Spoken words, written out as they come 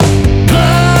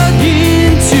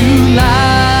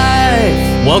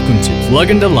Welcome to Plug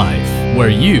into Life, where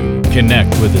you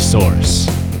connect with the source.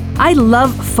 I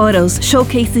love photos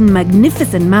showcasing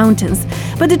magnificent mountains,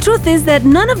 but the truth is that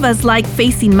none of us like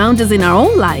facing mountains in our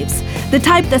own lives, the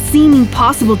type that seem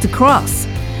impossible to cross.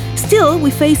 Still,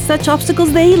 we face such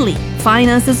obstacles daily: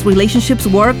 finances, relationships,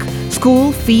 work,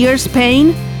 school, fears,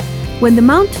 pain. When the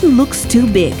mountain looks too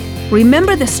big,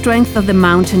 remember the strength of the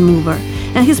mountain mover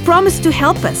and his promise to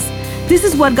help us. This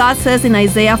is what God says in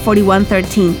Isaiah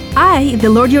 41:13. I, the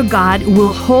Lord your God,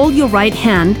 will hold your right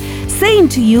hand, saying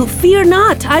to you, fear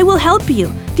not, I will help you.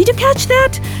 Did you catch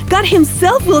that? God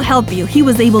himself will help you. He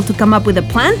was able to come up with a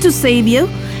plan to save you,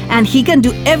 and he can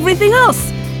do everything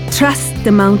else. Trust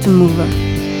the mountain mover.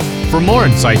 For more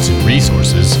insights and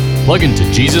resources, plug into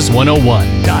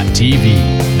Jesus101.tv.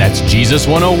 That's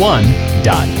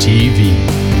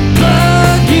Jesus101.tv.